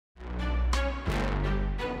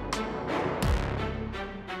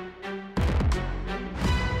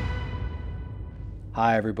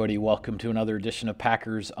Hi, everybody. Welcome to another edition of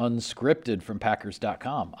Packers Unscripted from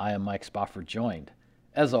Packers.com. I am Mike Spofford, joined,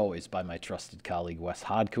 as always, by my trusted colleague, Wes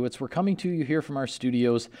Hodkiewicz. We're coming to you here from our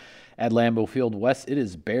studios at Lambeau Field. Wes, it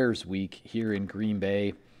is Bears week here in Green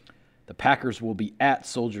Bay. The Packers will be at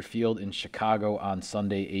Soldier Field in Chicago on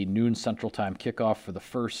Sunday, a noon Central Time kickoff for the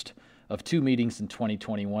first of two meetings in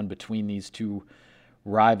 2021 between these two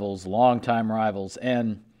rivals, longtime rivals.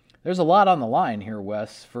 And there's a lot on the line here,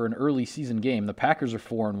 Wes, for an early season game. The Packers are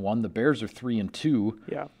 4-1. The Bears are 3-2.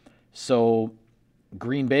 Yeah. So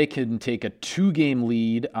Green Bay can take a two-game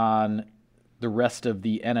lead on the rest of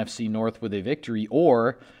the NFC North with a victory,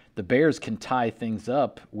 or the Bears can tie things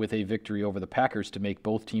up with a victory over the Packers to make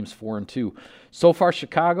both teams 4-2. So far,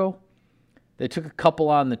 Chicago, they took a couple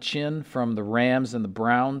on the chin from the Rams and the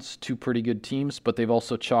Browns, two pretty good teams, but they've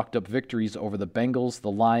also chalked up victories over the Bengals,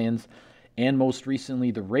 the Lions, and most recently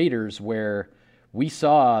the Raiders, where we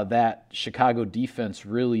saw that Chicago defense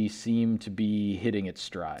really seem to be hitting its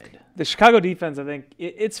stride. The Chicago defense, I think,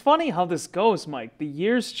 it's funny how this goes, Mike. The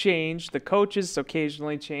years change. The coaches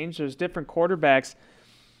occasionally change. There's different quarterbacks.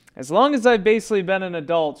 As long as I've basically been an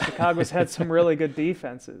adult, Chicago's had some really good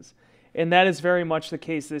defenses. And that is very much the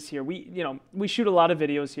case this year. We shoot a lot of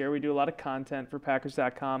videos here. We do a lot of content for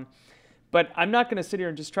Packers.com. But I'm not going to sit here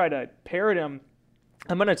and just try to parrot them.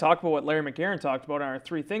 I'm going to talk about what Larry McGarren talked about on our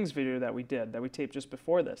Three Things video that we taped just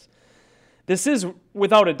before this. This is,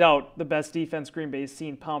 without a doubt, the best defense Green Bay has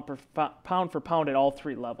seen pound for pound at all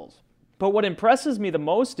three levels. But what impresses me the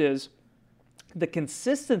most is the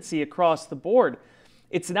consistency across the board.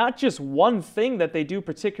 It's not just one thing that they do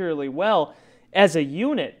particularly well. As a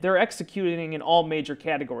unit, they're executing in all major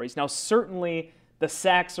categories. Now, certainly the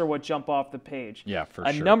sacks are what jump off the page. Yeah, for sure.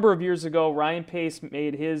 A sure. number of years ago, Ryan Pace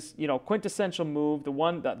made his, quintessential move,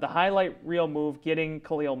 the highlight reel move, getting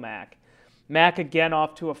Khalil Mack. Mack again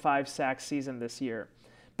off to a 5-sack season this year.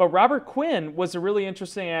 But Robert Quinn was a really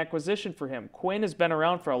interesting acquisition for him. Quinn has been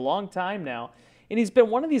around for a long time now, and he's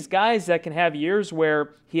been one of these guys that can have years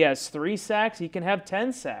where he has 3 sacks, he can have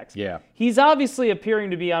 10 sacks. Yeah. He's obviously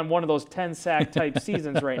appearing to be on one of those 10-sack type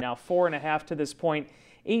seasons right now, 4.5 to this point,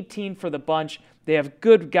 18 for the bunch. They have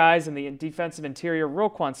good guys in the defensive interior.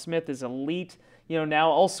 Roquan Smith is elite. Now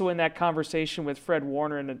also in that conversation with Fred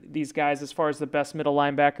Warner and these guys as far as the best middle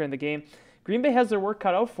linebacker in the game. Green Bay has their work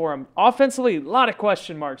cut out for them. Offensively, a lot of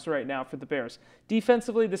question marks right now for the Bears.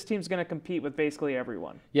 Defensively, this team's going to compete with basically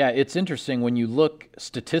everyone. Yeah, it's interesting. When you look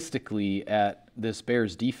statistically at this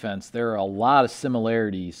Bears defense, there are a lot of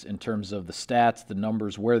similarities in terms of the stats, the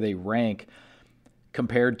numbers, where they rank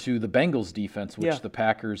compared to the Bengals defense, which the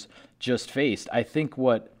Packers just faced. I think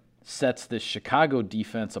what sets this Chicago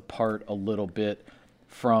defense apart a little bit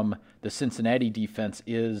from the Cincinnati defense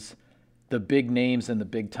is the big names and the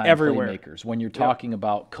big-time playmakers. When you're talking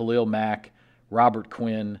about Khalil Mack, Robert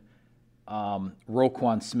Quinn,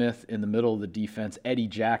 Roquan Smith in the middle of the defense, Eddie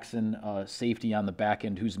Jackson, safety on the back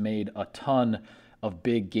end, who's made a ton of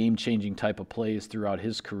big game-changing type of plays throughout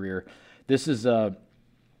his career. This is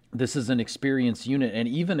an experienced unit, and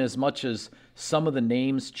even as much as some of the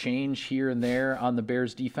names change here and there on the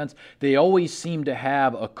Bears defense, they always seem to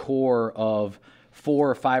have a core of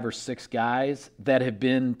 4 or 5 or 6 guys that have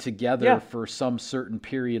been together for some certain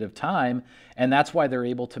period of time, and that's why they're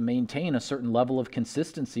able to maintain a certain level of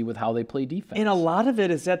consistency with how they play defense. And a lot of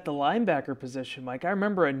it is at the linebacker position, Mike. I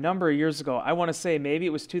remember a number of years ago, I want to say maybe it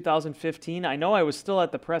was 2015, I know I was still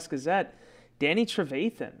at the Press-Gazette, Danny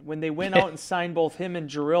Trevathan, when they went out and signed both him and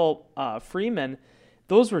Jarrell Freeman,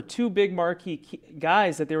 those were 2 big marquee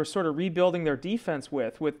guys that they were sort of rebuilding their defense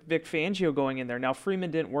with Vic Fangio going in there. Now,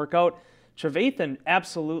 Freeman didn't work out. Trevathan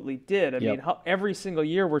absolutely did. I mean, every single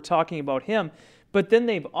year we're talking about him. But then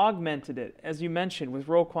they've augmented it, as you mentioned, with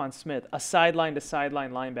Roquan Smith, a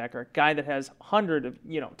sideline-to-sideline linebacker, a guy that has 100 of,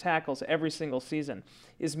 tackles every single season,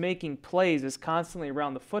 is making plays, is constantly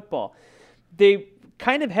around the football. They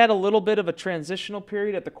kind of had a little bit of a transitional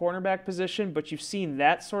period at the cornerback position, but you've seen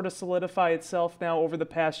that sort of solidify itself now over the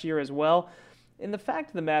past year as well. And the fact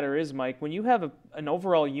of the matter is, Mike, when you have an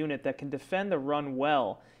overall unit that can defend the run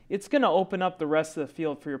well, it's going to open up the rest of the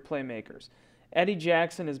field for your playmakers. Eddie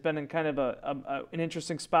Jackson has been in kind of an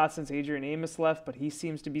interesting spot since Adrian Amos left, but he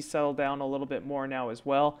seems to be settled down a little bit more now as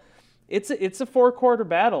well. It's a 4-quarter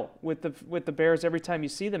battle with the Bears every time you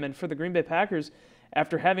see them, and for the Green Bay Packers,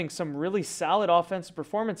 after having some really solid offensive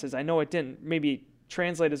performances, I know it didn't maybe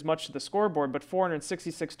translate as much to the scoreboard, but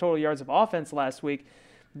 466 total yards of offense last week.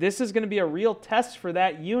 This is going to be a real test for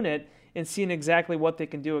that unit, and seeing exactly what they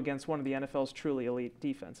can do against one of the NFL's truly elite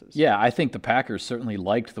defenses. Yeah, I think the Packers certainly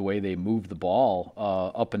liked the way they moved the ball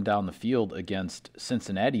up and down the field against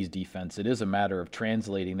Cincinnati's defense. It is a matter of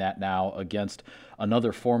translating that now against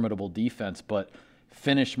another formidable defense, but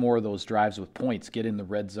finish more of those drives with points, get in the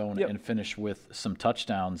red zone, and finish with some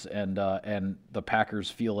touchdowns. And the Packers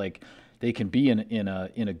feel like they can be in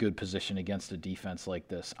a good position against a defense like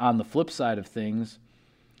this. On the flip side of things,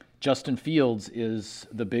 Justin Fields is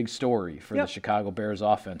the big story for the Chicago Bears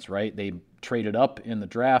offense, right? They traded up in the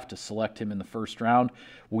draft to select him in the first round.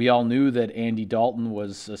 We all knew that Andy Dalton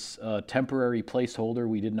was a temporary placeholder.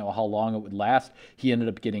 We didn't know how long it would last. He ended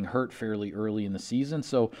up getting hurt fairly early in the season.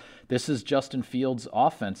 So this is Justin Fields'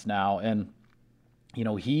 offense now. And, you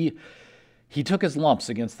know, he took his lumps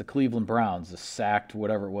against the Cleveland Browns, sacked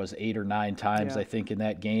whatever it was 8 or 9 times, I think, in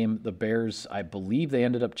that game. The Bears, I believe they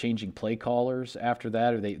ended up changing play callers after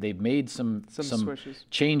that, or they've made some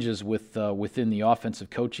changes within the offensive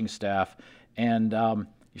coaching staff. And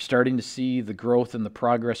you're starting to see the growth and the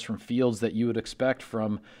progress from Fields that you would expect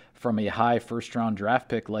from a high first-round draft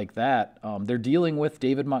pick like that. They're dealing with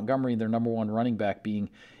David Montgomery, their number one running back, being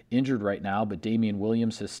injured right now, but Damian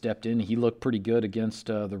Williams has stepped in. He looked pretty good against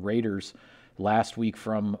the Raiders last week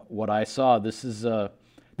from what I saw. This is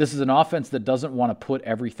an offense that doesn't want to put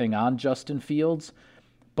everything on Justin Fields,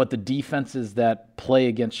 but the defenses that play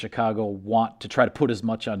against Chicago want to try to put as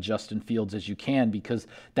much on Justin Fields as you can, because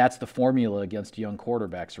that's the formula against young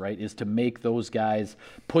quarterbacks, right? Is to make those guys,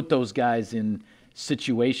 put those guys in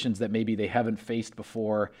situations that maybe they haven't faced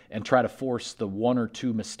before and try to force the 1 or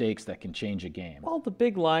 2 mistakes that can change a game. Well, the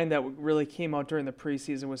big line that really came out during the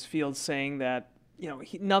preseason was Fields saying that, you know,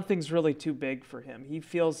 nothing's really too big for him. He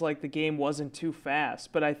feels like the game wasn't too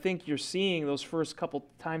fast. But I think you're seeing those first couple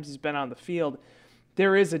times he's been on the field,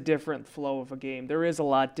 there is a different flow of a game. There is a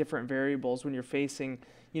lot different variables when you're facing,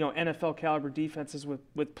 you know, NFL caliber defenses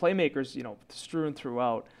with playmakers, you know, strewn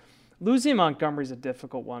throughout. Losing Montgomery's a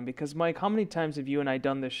difficult one because, Mike, how many times have you and I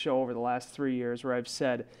done this show over the last 3 years where I've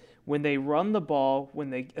said when they run the ball, when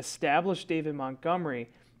they establish David Montgomery,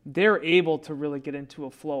 they're able to really get into a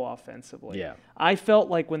flow offensively. Yeah. I felt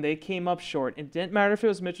like when they came up short, it didn't matter if it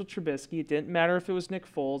was Mitchell Trubisky, it didn't matter if it was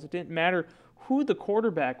Nick Foles, it didn't matter who the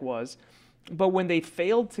quarterback was, but when they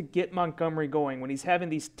failed to get Montgomery going, when he's having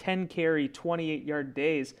these 10-carry, 28-yard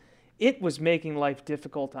days, it was making life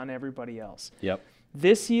difficult on everybody else. Yep.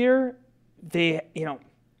 This year, they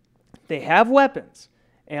have weapons.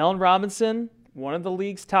 Allen Robinson, one of the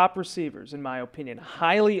league's top receivers, in my opinion.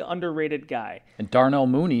 Highly underrated guy. And Darnell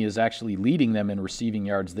Mooney is actually leading them in receiving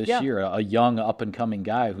yards this year, a young, up-and-coming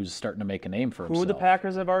guy who's starting to make a name for himself. Who the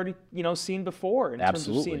Packers have already, seen before in terms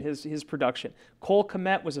of seeing his production. Cole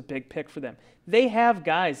Kmet was a big pick for them. They have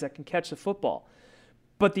guys that can catch the football.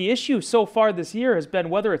 But the issue so far this year has been,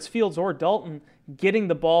 whether it's Fields or Dalton, getting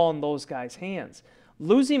the ball in those guys' hands.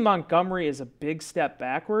 Losing Montgomery is a big step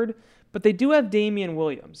backward, but they do have Damian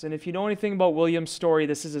Williams. And if you know anything about Williams' story,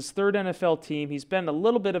 this is his 3rd NFL team. He's been a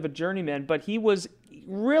little bit of a journeyman, but he was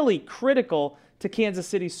really critical to Kansas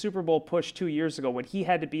City's Super Bowl push 2 years ago when he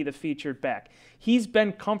had to be the featured back. He's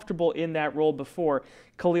been comfortable in that role before.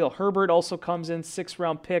 Khalil Herbert also comes in,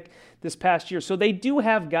 6th-round pick this past year. So they do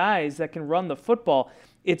have guys that can run the football.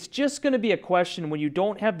 It's just going to be a question when you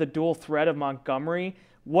don't have the dual threat of Montgomery.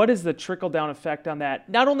 What is the trickle-down effect on that,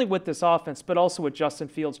 not only with this offense, but also with Justin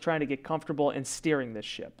Fields trying to get comfortable and steering this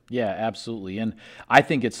ship? Yeah, absolutely. And I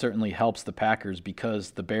think it certainly helps the Packers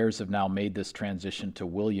because the Bears have now made this transition to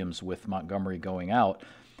Williams with Montgomery going out.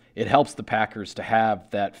 It helps the Packers to have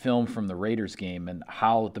that film from the Raiders game and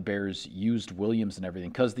how the Bears used Williams and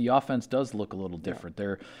everything, because the offense does look a little different.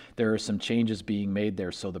 There are some changes being made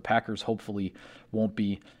there, so the Packers hopefully won't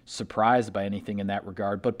be surprised by anything in that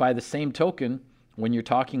regard. But by the same token, when you're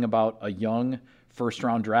talking about a young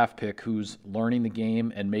first-round draft pick who's learning the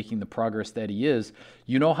game and making the progress that he is,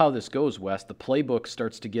 you know how this goes, Wes. The playbook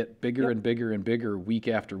starts to get bigger and bigger and bigger week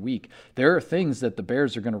after week. There are things that the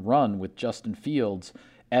Bears are going to run with Justin Fields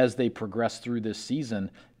as they progress through this season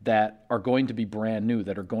that are going to be brand new,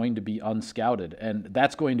 that are going to be unscouted. And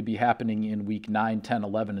that's going to be happening in week 9, 10,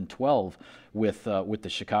 11, and 12 with the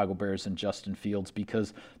Chicago Bears and Justin Fields,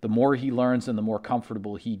 because the more he learns and the more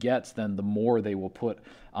comfortable he gets, then the more they will put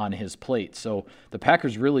on his plate. So the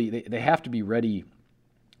Packers really, they have to be ready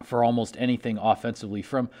for almost anything offensively,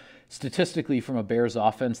 statistically from a Bears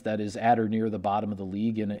offense that is at or near the bottom of the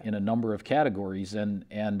league in a number of categories. And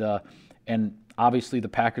obviously the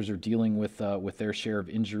Packers are dealing with their share of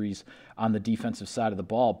injuries on the defensive side of the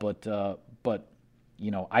ball. But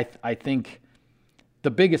I think the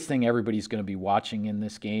biggest thing everybody's going to be watching in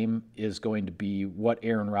this game is going to be what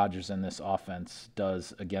Aaron Rodgers and this offense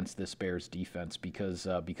does against this Bears defense, because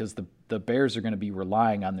the Bears are going to be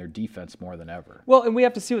relying on their defense more than ever. Well, and we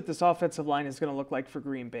have to see what this offensive line is going to look like for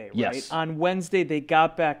Green Bay, right? Yes. On Wednesday, they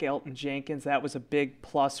got back Elgton Jenkins. That was a big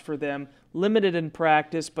plus for them. Limited in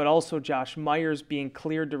practice, but also Josh Myers being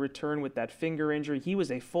cleared to return with that finger injury. He was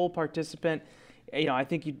a full participant. I don't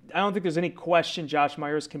think there's any question Josh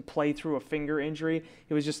Myers can play through a finger injury.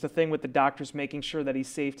 It was just the thing with the doctors making sure that he's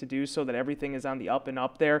safe to do so, that everything is on the up and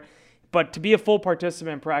up there. But to be a full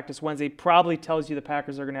participant in practice Wednesday probably tells you the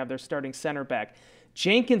Packers are going to have their starting center back.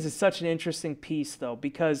 Jenkins is such an interesting piece, though,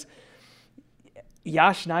 because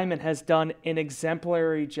Josh Nijman has done an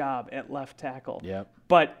exemplary job at left tackle. Yep.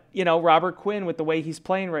 But, Robert Quinn, with the way he's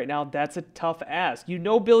playing right now, that's a tough ask.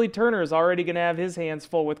 Billy Turner is already going to have his hands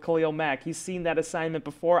full with Khalil Mack. He's seen that assignment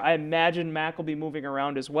before. I imagine Mack will be moving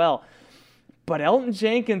around as well. But Elgton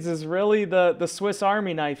Jenkins is really the Swiss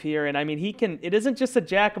Army knife here. And, it isn't just a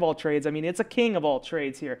jack of all trades. It's a king of all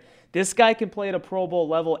trades here. This guy can play at a Pro Bowl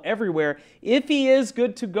level everywhere if he is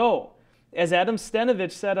good to go. As Adam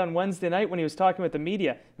Stenavich said on Wednesday night when he was talking with the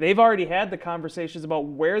media, they've already had the conversations about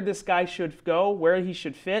where this guy should go, where he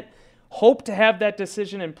should fit. Hope to have that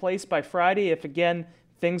decision in place by Friday if, again,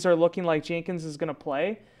 things are looking like Jenkins is going to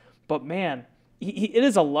play. But, man, it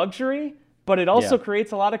is a luxury, but it also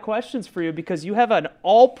creates a lot of questions for you because you have an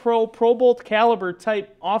all-pro, Pro Bowl caliber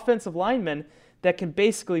type offensive lineman that can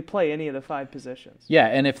basically play any of the 5 positions. Yeah,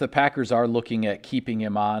 and if the Packers are looking at keeping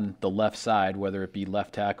him on the left side, whether it be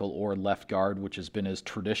left tackle or left guard, which has been his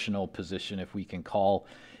traditional position, if we can call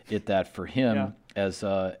it that for him, as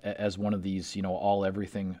one of these, all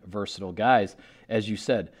everything versatile guys, as you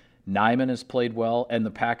said, Nijman has played well, and the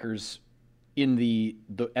Packers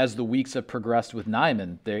as the weeks have progressed with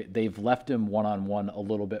Nijman, they've left him one-on-one a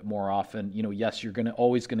little bit more often. Yes, you're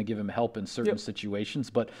always going to give him help in certain situations,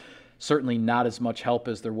 but certainly not as much help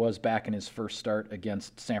as there was back in his first start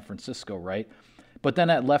against San Francisco, right? But then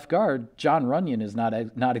at left guard, Jon Runyan has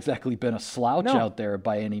not exactly been a slouch out there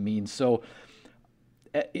by any means. So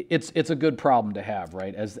it's a good problem to have,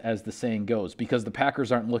 right, as the saying goes, because the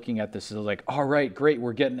Packers aren't looking at this as like, all right, great,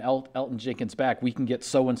 we're getting Elgton Jenkins back. We can get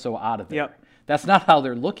so-and-so out of there. Yep. That's not how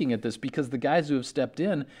they're looking at this, because the guys who have stepped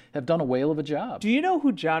in have done a whale of a job. Do you know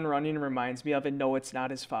who Jon Runyan reminds me of? And no, it's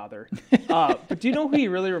not his father. But do you know who he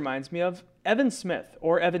really reminds me of? Evan Smith,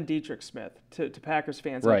 or Evan Dietrich Smith, to Packers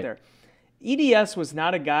fans out there. EDS was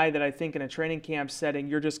not a guy that I think in a training camp setting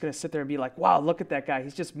you're just going to sit there and be like, wow, look at that guy.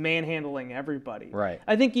 He's just manhandling everybody. Right.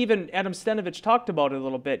 I think even Adam Stenavich talked about it a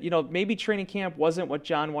little bit. Maybe training camp wasn't what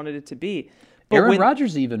John wanted it to be. Aaron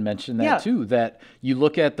Rodgers even mentioned that too, that you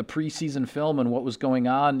look at the preseason film and what was going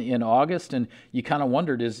on in August, and you kind of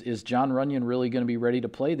wondered, is Jon Runyan really going to be ready to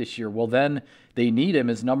play this year? Well, then they need him.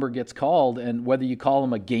 His number gets called, and whether you call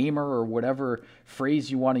him a gamer or whatever phrase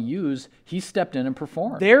you want to use, he stepped in and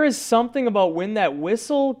performed. There is something about when that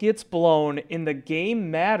whistle gets blown and the game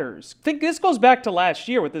matters. I think this goes back to last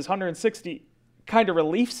year with his 160 kind of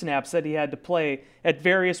relief snaps that he had to play at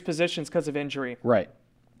various positions because of injury. Right.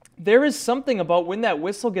 There is something about when that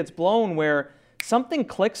whistle gets blown where something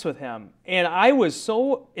clicks with him. And I was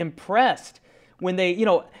so impressed when they,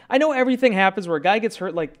 I know everything happens where a guy gets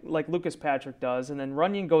hurt like Lucas Patrick does, and then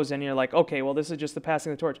Runyan goes in and you're like, okay, well, this is just the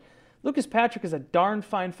passing of the torch. Lucas Patrick is a darn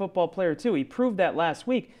fine football player too. He proved that last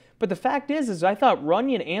week. But the fact is I thought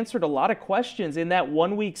Runyan answered a lot of questions in that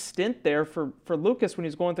 1 week stint there for Lucas when he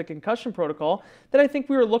was going through the concussion protocol that I think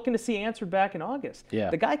we were looking to see answered back in August.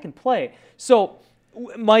 Yeah. The guy can play. So,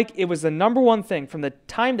 Mike, it was the number one thing from the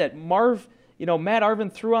time that Matt Arvin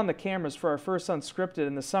threw on the cameras for our first Unscripted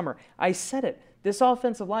in the summer. I said it. This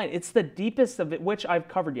offensive line, it's the deepest of it, which I've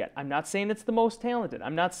covered yet. I'm not saying it's the most talented.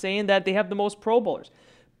 I'm not saying that they have the most Pro Bowlers.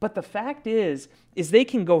 But the fact is they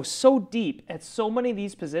can go so deep at so many of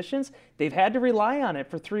these positions. They've had to rely on it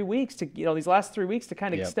for 3 weeks these last 3 weeks to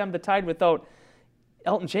kind of stem the tide without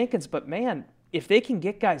Elgton Jenkins. But man, if they can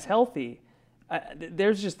get guys healthy,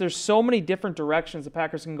 there's so many different directions the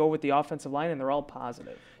Packers can go with the offensive line, and they're all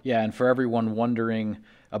positive. Yeah, and for everyone wondering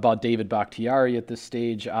about David Bakhtiari at this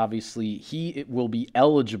stage, obviously he will be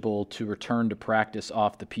eligible to return to practice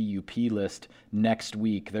off the PUP list next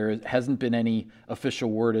week. There hasn't been any official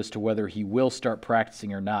word as to whether he will start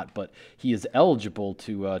practicing or not, but he is eligible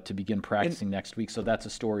to begin practicing next week. So that's a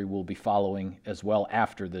story we'll be following as well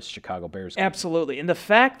after this Chicago Bears game. Absolutely. And the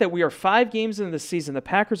fact that we are 5 games into the season, the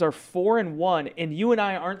Packers are 4-1, and you and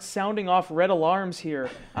I aren't sounding off red alarms here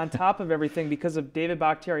on top of everything because of David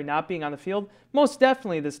Bakhtiari not being on the field, most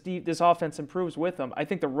definitely this offense improves with him. I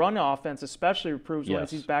think the run offense especially improves once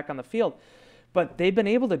he's back on the field. But they've been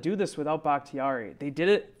able to do this without Bakhtiari. They did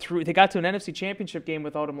it they got to an NFC Championship game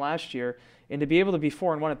without him last year, and to be able to be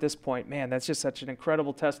 4-1 at this point, man, that's just such an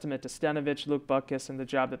incredible testament to Stenavich, Luke Butkus, and the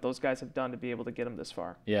job that those guys have done to be able to get them this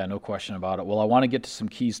far. Yeah, no question about it. Well, I want to get to some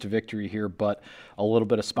keys to victory here, but a little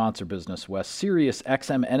bit of sponsor business, Wes. Sirius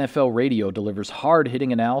XM NFL Radio delivers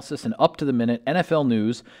hard-hitting analysis and up-to-the-minute NFL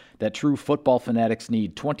news that true football fanatics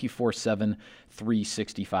need 24/7,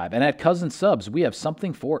 365. And at Cousin Subs, we have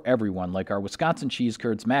something for everyone, like our Wisconsin cheese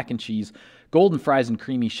curds, mac and cheese, golden fries, and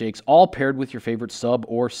creamy shakes, all paired with your favorite sub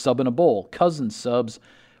or sub in a bowl. Cousin Subs,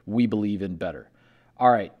 we believe in better.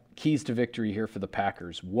 All right, keys to victory here for the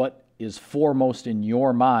Packers. What is foremost in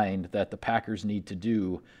your mind that the Packers need to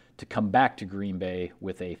do to come back to Green Bay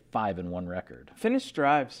with a 5-1 record? Finish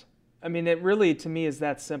drives. I mean, it really, to me, is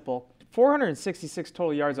that simple. 466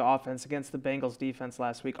 total yards of offense against the Bengals defense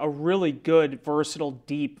last week. A really good, versatile,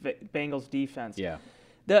 deep Bengals defense. Yeah.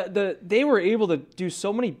 They were able to do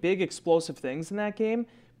so many big, explosive things in that game,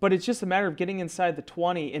 but it's just a matter of getting inside the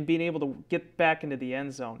 20 and being able to get back into the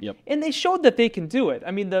end zone. Yep. And they showed that they can do it.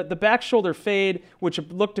 I mean, the back shoulder fade, which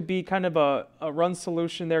looked to be kind of a run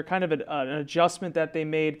solution there, kind of an adjustment that they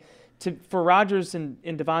made for Rodgers and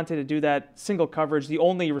Devontae to do that single coverage, the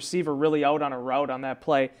only receiver really out on a route on that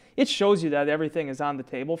play. It shows you that everything is on the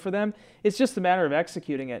table for them. It's just a matter of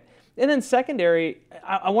executing it. And then secondary,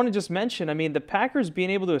 I want to just mention, I mean, the Packers being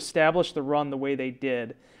able to establish the run the way they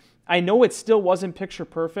did. I know it still wasn't picture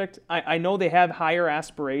perfect. I know they have higher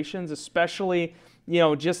aspirations, especially,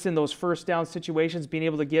 just in those first down situations, being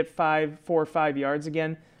able to get 4 or 5 yards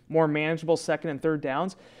again, more manageable second and third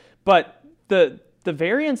downs. But the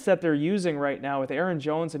variance that they're using right now with Aaron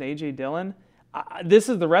Jones and A.J. Dillon, this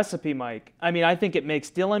is the recipe, Mike. I mean, I think it makes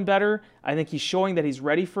Dillon better. I think he's showing that he's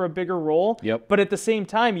ready for a bigger role. Yep. But at the same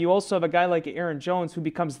time, you also have a guy like Aaron Jones who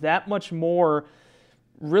becomes that much more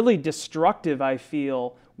really destructive, I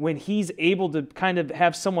feel, when he's able to kind of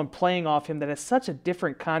have someone playing off him that has such a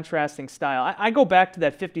different contrasting style. I go back to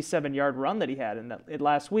that 57-yard run that he had in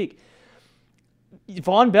last week.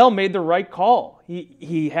 Von Bell made the right call.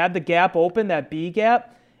 He had the gap open, that B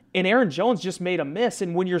gap, and Aaron Jones just made a miss.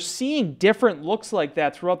 And when you're seeing different looks like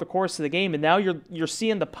that throughout the course of the game, and now you're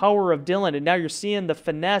seeing the power of Dillon, and now you're seeing the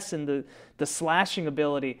finesse and the slashing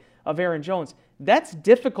ability of Aaron Jones, that's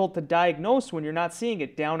difficult to diagnose when you're not seeing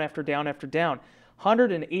it down after down after down.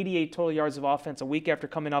 188 total yards of offense a week after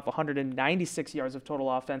coming off 196 yards of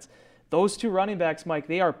total offense. Those two running backs, Mike,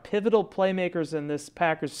 they are pivotal playmakers in this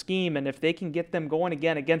Packers scheme, and if they can get them going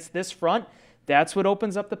again against this front, that's what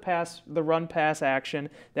opens up the run-pass action.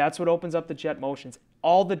 That's what opens up the jet motions.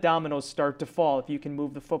 All the dominoes start to fall if you can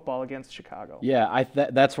move the football against Chicago. Yeah,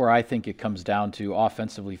 that's where I think it comes down to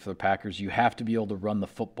offensively for the Packers. You have to be able to run the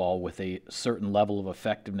football with a certain level of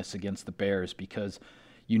effectiveness against the Bears because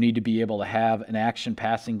you need to be able to have an action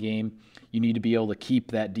passing game. You need to be able to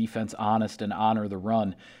keep that defense honest and honor the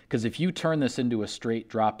run. Because if you turn this into a straight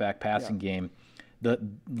drop-back passing game, the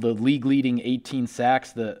league-leading 18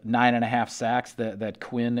 sacks, the 9.5 sacks that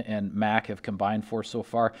Quinn and Mack have combined for so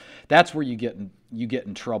far, that's where you get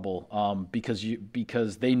in trouble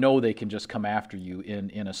because they know they can just come after you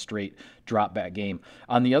in a straight drop-back game.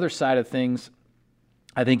 On the other side of things,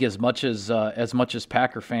 I think as much as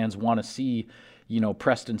Packer fans want to see,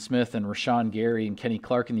 Preston Smith and Rashawn Gary and Kenny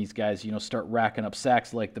Clark and these guys, start racking up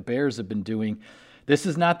sacks like the Bears have been doing, this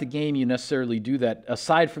is not the game you necessarily do that.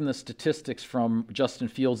 Aside from the statistics from Justin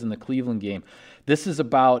Fields in the Cleveland game, this is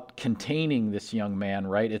about containing this young man,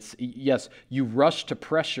 right? It's, yes, you rush to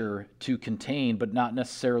pressure to contain, but not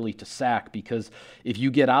necessarily to sack, because if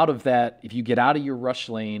you get out of your rush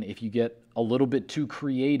lane, if you get a little bit too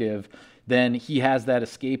creative, then he has that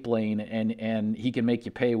escape lane and he can make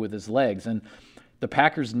you pay with his legs. And the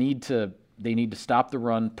Packers need to stop the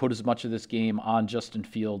run, put as much of this game on Justin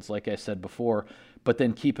Fields, like I said before, but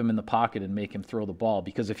then keep him in the pocket and make him throw the ball.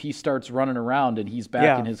 Because if he starts running around and he's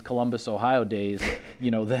back in his Columbus, Ohio days,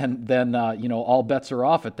 then all bets are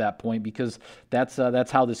off at that point, because that's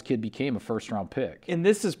how this kid became a first-round pick. And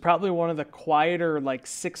this is probably one of the quieter, like,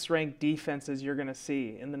 6th-ranked defenses you're going to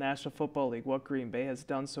see in the National Football League, what Green Bay has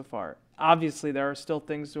done so far. Obviously, there are still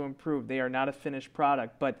things to improve. They are not a finished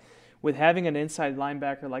product, but with having an inside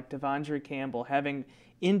linebacker like Devondre Campbell, having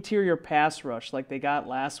interior pass rush like they got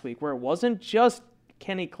last week, where it wasn't just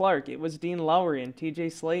Kenny Clark, it was Dean Lowry and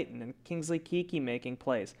TJ Slayton and Kingsley Keke making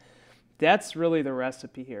plays. That's really the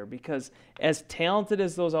recipe here, because as talented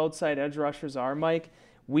as those outside edge rushers are, Mike,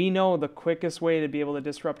 We know the quickest way to be able to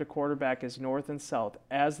disrupt a quarterback is north and south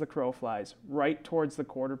as the crow flies, right towards the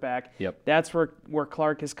quarterback. Yep. That's where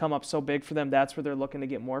Clark has come up so big for them. That's where they're looking to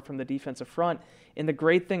get more from the defensive front. And the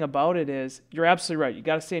great thing about it is, you're absolutely right. You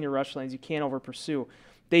got to stay in your rush lanes. You can't over pursue.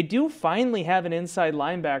 They do finally have an inside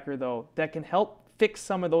linebacker, though, that can help fix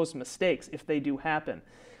some of those mistakes if they do happen.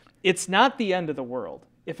 It's not the end of the world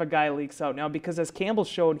if a guy leaks out now, because as Campbell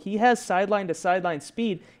showed, he has sideline to sideline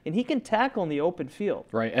speed and he can tackle in the open field.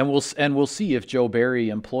 Right, and we'll see if Joe Barry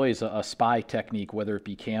employs a spy technique, whether it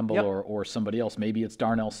be Campbell or somebody else. Maybe it's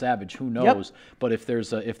Darnell Savage, who knows? But if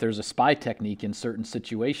there's a spy technique in certain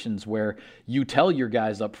situations where you tell your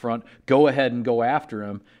guys up front, go ahead and go after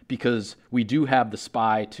him, because we do have the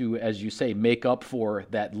spy to, as you say, make up for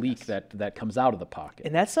that leak that comes out of the pocket.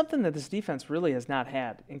 And that's something that this defense really has not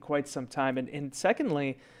had in quite some time. And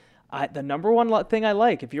secondly, the number one thing I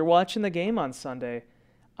like, if you're watching the game on Sunday,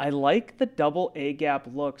 I like the double A-gap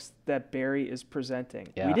looks that Barry is presenting.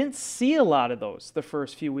 Yeah. We didn't see a lot of those the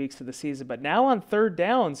first few weeks of the season, but now on third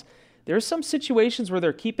downs, there's some situations where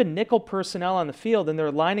they're keeping nickel personnel on the field and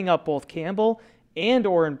they're lining up both Campbell and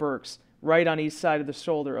Oren Burks right on each side of the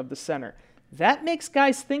shoulder of the center. That makes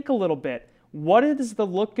guys think a little bit. What is the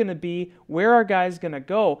look going to be? Where are guys going to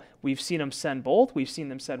go? We've seen them send both. We've seen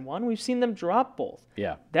them send one. We've seen them drop both.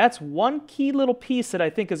 Yeah. That's one key little piece that I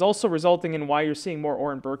think is also resulting in why you're seeing more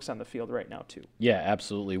Oren Burks on the field right now, too. Yeah,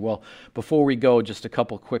 absolutely. Well, before we go, just a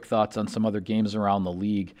couple quick thoughts on some other games around the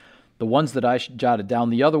league. The ones that I jotted down,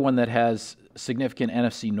 the other one that has significant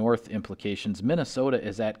NFC North implications, Minnesota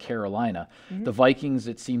is at Carolina. Mm-hmm. The Vikings,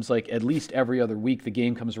 it seems like at least every other week the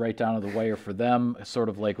game comes right down to the wire for them, sort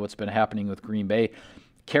of like what's been happening with Green Bay.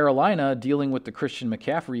 Carolina dealing with the Christian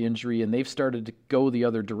McCaffrey injury, and they've started to go the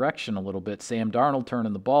other direction a little bit. Sam Darnold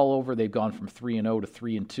turning the ball over. They've gone from 3-0 to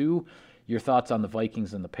 3-2. Your thoughts on the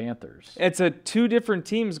Vikings and the Panthers? It's two different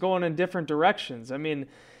teams going in different directions. I mean,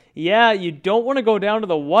 yeah, you don't want to go down to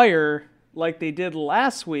the wire like they did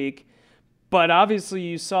last week, but obviously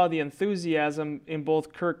you saw the enthusiasm in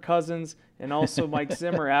both Kirk Cousins and also Mike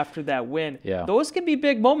Zimmer after that win. Yeah. Those can be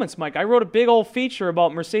big moments, Mike. I wrote a big old feature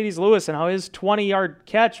about Mercedes Lewis and how his 20-yard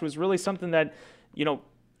catch was really something that,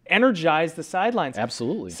 energized the sidelines.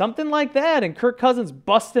 Absolutely. Something like that, and Kirk Cousins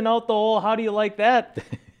busting out the whole, how do you like that?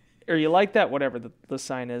 Or you like that, whatever the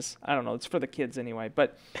sign is. I don't know. It's for the kids anyway.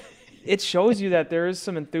 But it shows you that there is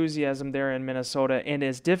some enthusiasm there in Minnesota, and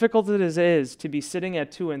as difficult as it is to be sitting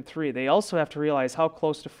at 2-3, they also have to realize how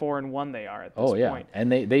close to 4-1 they are at this point.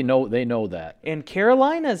 And they know that. And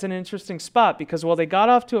Carolina is an interesting spot because while they got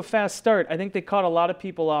off to a fast start, I think they caught a lot of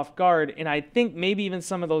people off guard, and I think maybe even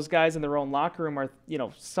some of those guys in their own locker room are,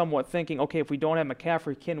 somewhat thinking, okay, if we don't have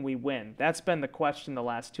McCaffrey, can we win? That's been the question the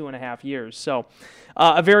last 2.5 years. So,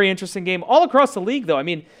 a very interesting game all across the league, though. I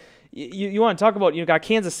mean, you want to talk about, got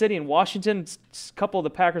Kansas City and Washington. A couple of the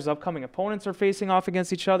Packers' upcoming opponents are facing off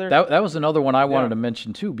against each other. That was another one I wanted to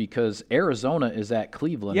mention, too, because Arizona is at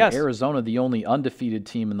Cleveland. Yes. Arizona, the only undefeated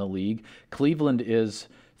team in the league. Cleveland is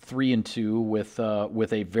 3-2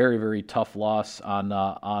 with a very, very tough loss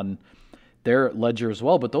on their ledger as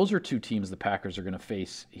well. But those are two teams the Packers are going to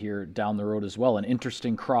face here down the road as well. An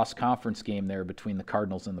interesting cross-conference game there between the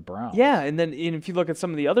Cardinals and the Browns. Yeah, and then if you look at some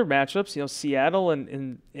of the other matchups, Seattle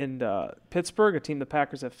and Pittsburgh, a team the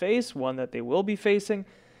Packers have faced, one that they will be facing.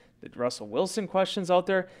 The Russell Wilson questions out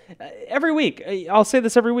there. Every week, I'll say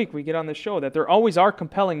this every week we get on the show, that there always are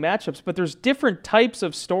compelling matchups, but there's different types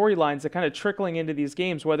of storylines that kind of trickling into these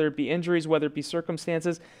games, whether it be injuries, whether it be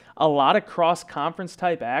circumstances, a lot of cross-conference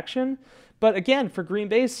type action. But again, for Green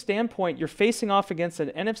Bay's standpoint, you're facing off against an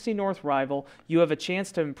NFC North rival. You have a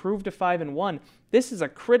chance to improve to 5-1. This is a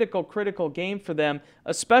critical game for them,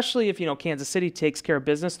 especially if, Kansas City takes care of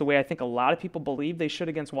business the way I think a lot of people believe they should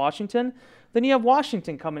against Washington. Then you have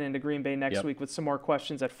Washington coming into Green Bay next week with some more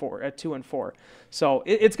questions at 2-4. So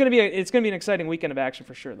it's going to be an exciting weekend of action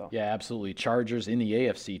for sure, though. Yeah, absolutely. Chargers in the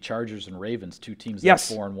AFC, Chargers and Ravens, two teams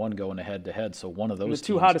that are 4-1 going head-to-head. So one of those the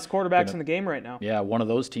two hottest quarterbacks in the game right now. Yeah, one of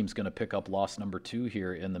those teams going to pick up loss number 2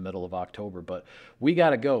 here in the middle of October. But we got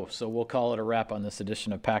to go, so we'll call it a wrap on this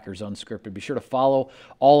edition of Packers Unscripted. Be sure to follow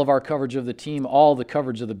all of our coverage of the team, all the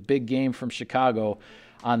coverage of the big game from Chicago.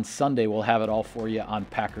 On Sunday, we'll have it all for you on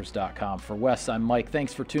Packers.com. For Wes, I'm Mike.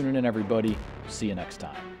 Thanks for tuning in, everybody. See you next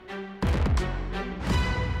time.